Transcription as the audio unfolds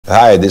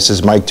Hi, this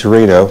is Mike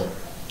TORINO.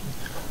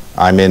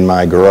 I'm in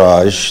my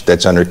garage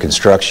that's under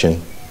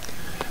construction.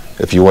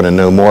 If you want to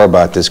know more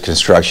about this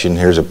construction,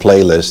 here's a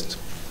playlist.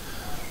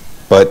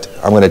 But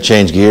I'm going to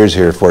change gears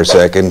here for a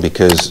second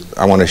because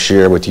I want to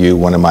share with you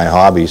one of my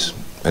hobbies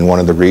and one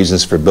of the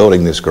reasons for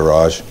building this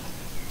garage.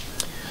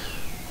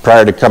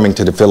 Prior to coming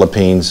to the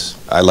Philippines,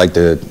 I like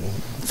to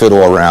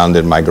fiddle around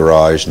in my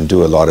garage and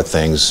do a lot of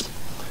things,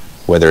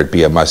 whether it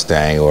be a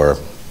Mustang or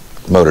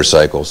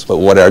motorcycles. But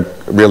what I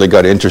really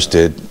got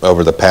interested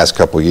over the past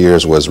couple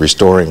years was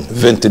restoring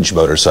vintage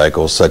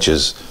motorcycles such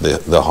as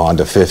the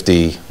Honda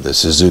 50, the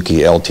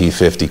Suzuki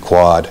LT50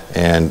 quad,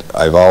 and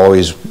I've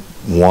always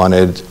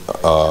wanted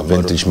a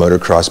vintage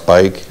motocross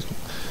bike.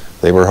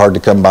 They were hard to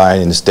come by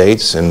in the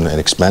States and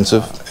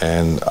expensive,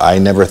 and I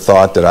never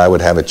thought that I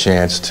would have a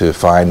chance to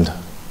find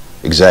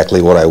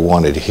exactly what I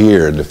wanted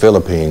here in the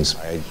Philippines.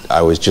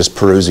 I was just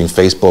perusing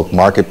Facebook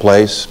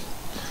Marketplace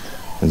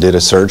and did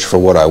a search for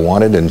what I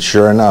wanted, and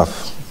sure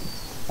enough,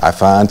 I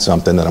found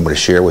something that I'm going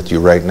to share with you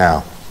right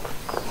now.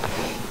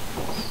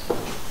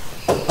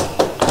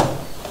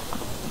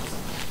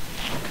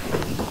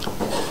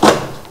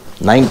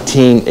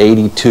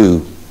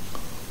 '82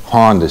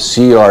 Honda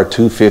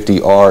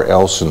CR250R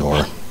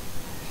Elsinore.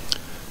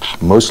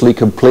 Mostly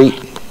complete.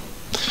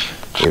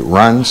 It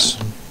runs,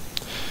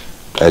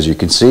 as you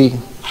can see,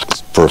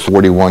 for a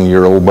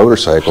 41-year-old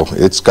motorcycle.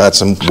 It's got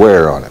some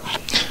wear on it.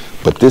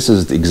 But this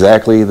is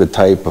exactly the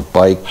type of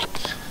bike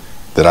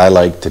that I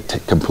like to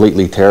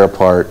completely tear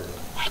apart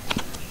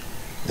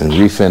and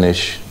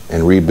refinish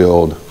and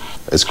rebuild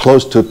as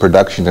close to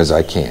production as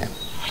I can.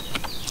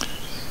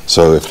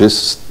 So if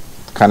this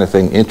kind of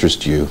thing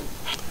interests you,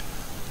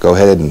 go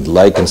ahead and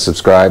like and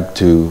subscribe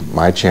to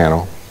my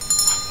channel.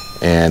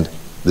 And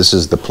this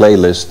is the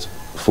playlist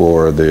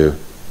for the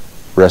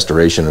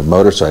restoration of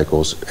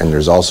motorcycles, and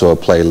there's also a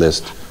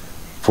playlist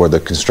for the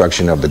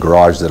construction of the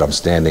garage that I'm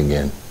standing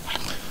in.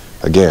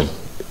 Again,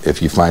 if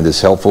you find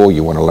this helpful,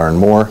 you want to learn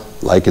more,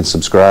 like and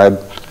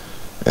subscribe,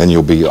 and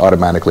you'll be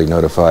automatically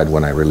notified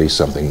when I release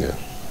something new.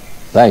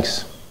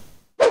 Thanks.